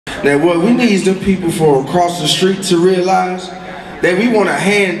Now what we need is the people from across the street to realize that we want a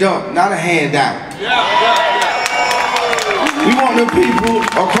hand up, not a handout. We want the people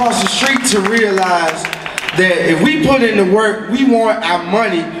across the street to realize that if we put in the work, we want our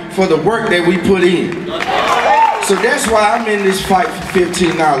money for the work that we put in. So that's why I'm in this fight for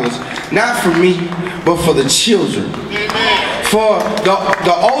 $15. Not for me, but for the children. For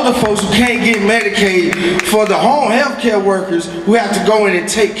the older folks who can't get Medicaid, for the home health care workers who have to go in and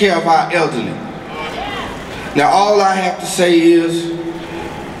take care of our elderly. Now all I have to say is,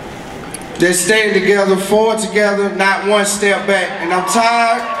 they're staying together, forward together, not one step back. And I'm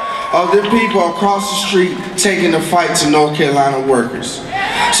tired of the people across the street taking the fight to North Carolina workers.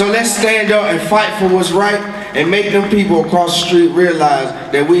 So let's stand up and fight for what's right and make them people across the street realize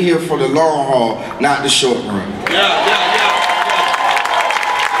that we're here for the long haul, not the short run.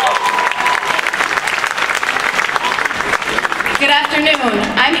 Good afternoon.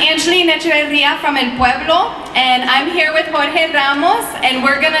 I'm Angeline Echeverria from El Pueblo, and I'm here with Jorge Ramos, and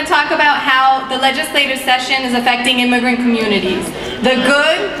we're going to talk about how the legislative session is affecting immigrant communities. The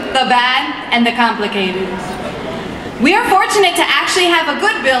good, the bad, and the complicated. We are fortunate to actually have a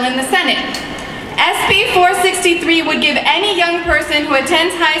good bill in the Senate. SB 463 would give any young person who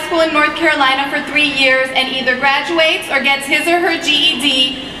attends high school in North Carolina for 3 years and either graduates or gets his or her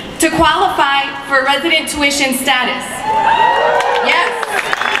GED to qualify for resident tuition status. Yes.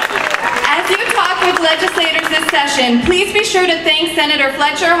 As you talk with legislators this session, please be sure to thank Senator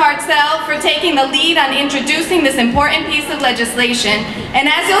Fletcher Hartzell for taking the lead on introducing this important piece of legislation. And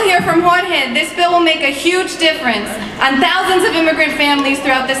as you'll hear from Jorge, this bill will make a huge difference on thousands of immigrant families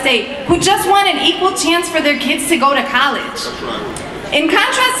throughout the state who just want an equal chance for their kids to go to college. In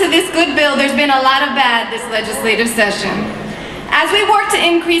contrast to this good bill, there's been a lot of bad this legislative session. As we work to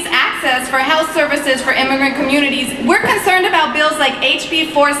increase access for health services for immigrant communities, we're concerned about bills like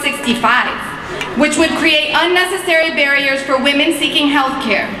HB 465, which would create unnecessary barriers for women seeking health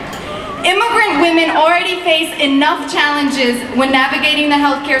care. Immigrant women already face enough challenges when navigating the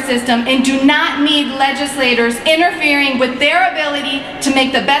healthcare system and do not need legislators interfering with their ability to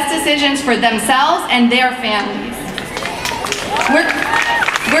make the best decisions for themselves and their families.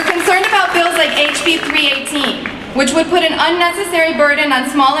 We're concerned about bills like HB 318, which would put an unnecessary burden on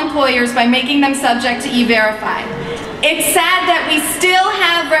small employers by making them subject to E-Verify. It's sad that we still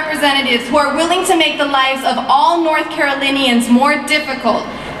have representatives who are willing to make the lives of all North Carolinians more difficult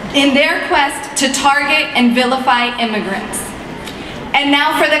in their quest to target and vilify immigrants. And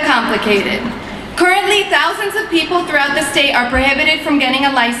now for the complicated. Currently, thousands of people throughout the state are prohibited from getting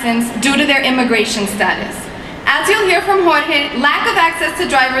a license due to their immigration status. As you'll hear from Jorge, lack of access to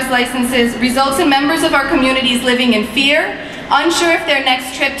driver's licenses results in members of our communities living in fear, unsure if their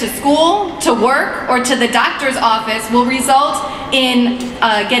next trip to school, to work, or to the doctor's office will result in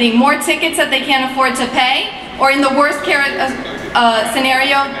getting more tickets that they can't afford to pay, or in the worst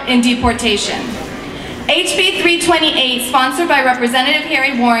scenario, in deportation. HB 328, sponsored by Representative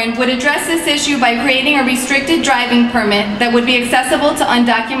Harry Warren, would address this issue by creating a restricted driving permit that would be accessible to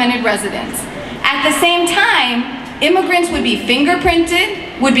undocumented residents. At the same time, immigrants would be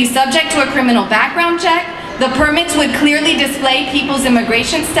fingerprinted, would be subject to a criminal background check, the permits would clearly display people's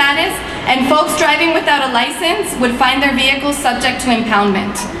immigration status, and folks driving without a license would find their vehicles subject to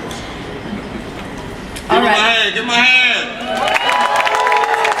impoundment. Give him a hand, give him a hand.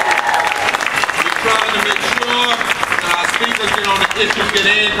 We're trying to make sure that our speakers get on the issue, get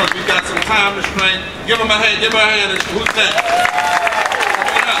in, because we've got some time restraint. Give him a hand, give him a hand. Who's next?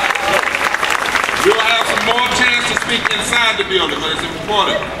 We'll have some more chance to speak inside the building, but it's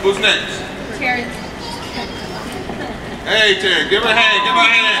important. Who's next? Terry. Hey, Terry, give her a hand, give her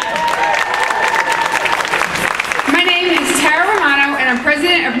a hand. My name is Tara Romano, and I'm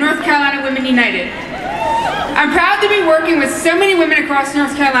president of North Carolina Women United. I'm proud to be working with so many women across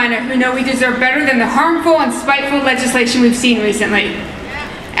North Carolina who know we deserve better than the harmful and spiteful legislation we've seen recently.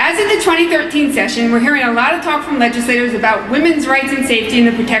 As of the 2013 session, we're hearing a lot of talk from legislators about women's rights and safety and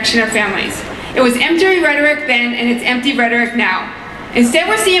the protection of families. It was empty rhetoric then, and it's empty rhetoric now. Instead,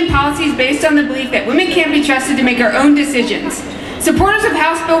 we're seeing policies based on the belief that women can't be trusted to make our own decisions. Supporters of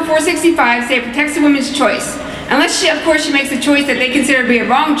House Bill 465 say it protects a woman's choice, unless of course she makes a choice that they consider to be a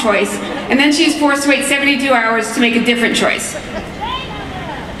wrong choice, and then she's forced to wait 72 hours to make a different choice.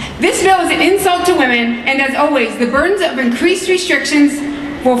 This bill is an insult to women, and as always, the burdens of increased restrictions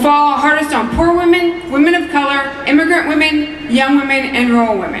will fall hardest on poor women, women of color, immigrant women, young women, and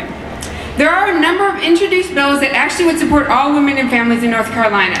rural women. There are a number of introduced bills that actually would support all women and families in North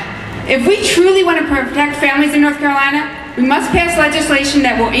Carolina. If we truly want to protect families in North Carolina, we must pass legislation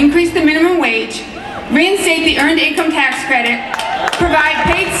that will increase the minimum wage, reinstate the Earned Income Tax Credit, provide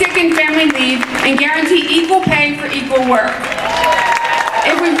paid sick family leave, and guarantee equal pay for equal work.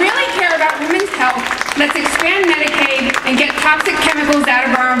 If we really care about women's health, let's expand Medicaid and get toxic chemicals out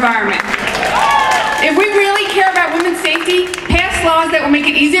of our environment. If we really care about women's safety, pass laws that will make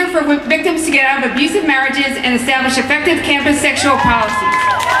it easier for victims to get out of abusive marriages and establish effective campus sexual assault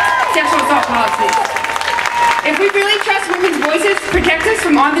policies. If we really trust women's voices to protect us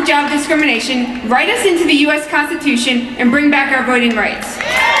from on-the-job discrimination, write us into the U.S. Constitution and bring back our voting rights.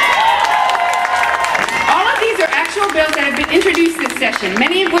 All of these are actual bills that have been introduced this session,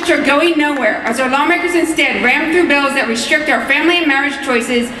 many of which are going nowhere, as our lawmakers instead ram through bills that restrict our family and marriage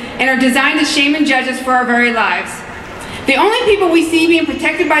choices and are designed to shame and judge us for our very lives. The only people we see being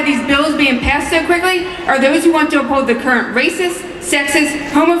protected by these bills being passed so quickly are those who want to uphold the current racist, sexist,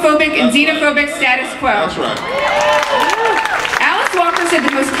 homophobic, and xenophobic status quo. That's right. Alice Walker said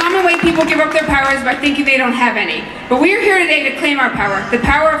the most common way people give up their power is by thinking they don't have any. But we are here today to claim our power, the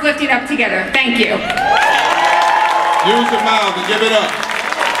power of lifting up together. Thank you. Use your mouth and give it up.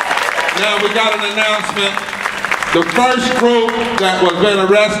 Now we got an announcement. The first group that was been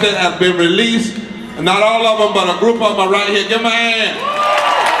arrested has been released. Not all of them, but a group of them are right here. Give them a hand.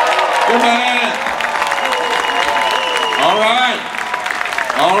 Give them a hand. All right.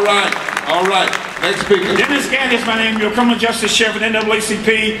 All right. All right. Next speaker. Dennis Gaddis, my name. Your criminal justice sheriff at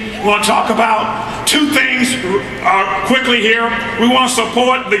NAACP. We want to talk about two things quickly here. We want to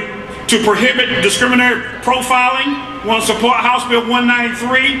support to prohibit discriminatory profiling. We want to support House Bill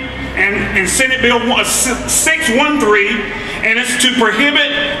 193 and Senate Bill 613. And it's to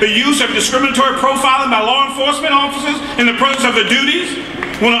prohibit the use of discriminatory profiling by law enforcement officers in the presence of their duties.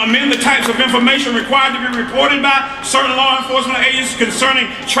 We want to amend the types of information required to be reported by certain law enforcement agencies concerning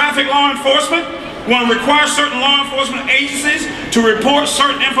traffic law enforcement. We want to require certain law enforcement agencies to report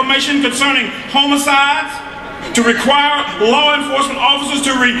certain information concerning homicides, to require law enforcement officers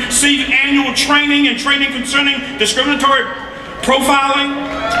to receive annual training and training concerning discriminatory profiling,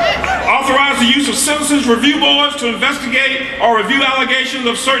 authorize the use of citizens review boards to investigate or review allegations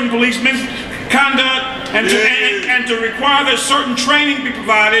of certain police misconduct, and to require that certain training be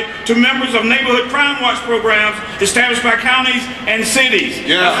provided to members of neighborhood crime watch programs established by counties and cities.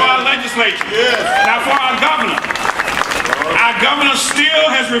 That's for our legislature. Now for our governor still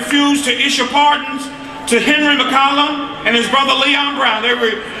has refused to issue pardons to Henry McCollum and his brother Leon Brown. They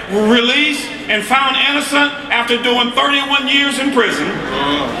were released and found innocent after doing 31 years in prison.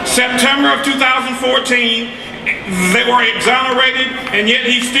 September of 2014, they were exonerated, and yet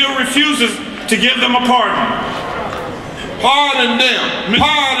he still refuses to give them a pardon. Pardon them.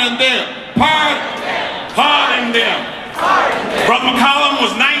 Pardon them. Pardon them. Brother McCollum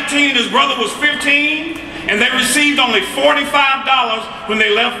was 19, his brother was 15, and they received only $45 when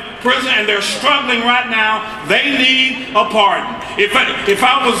they left prison, and they're struggling right now. They need a pardon. If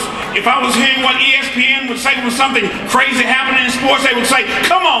I was hearing what ESPN would say when something crazy happening in sports, they would say,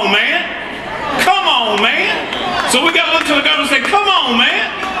 "Come on, man.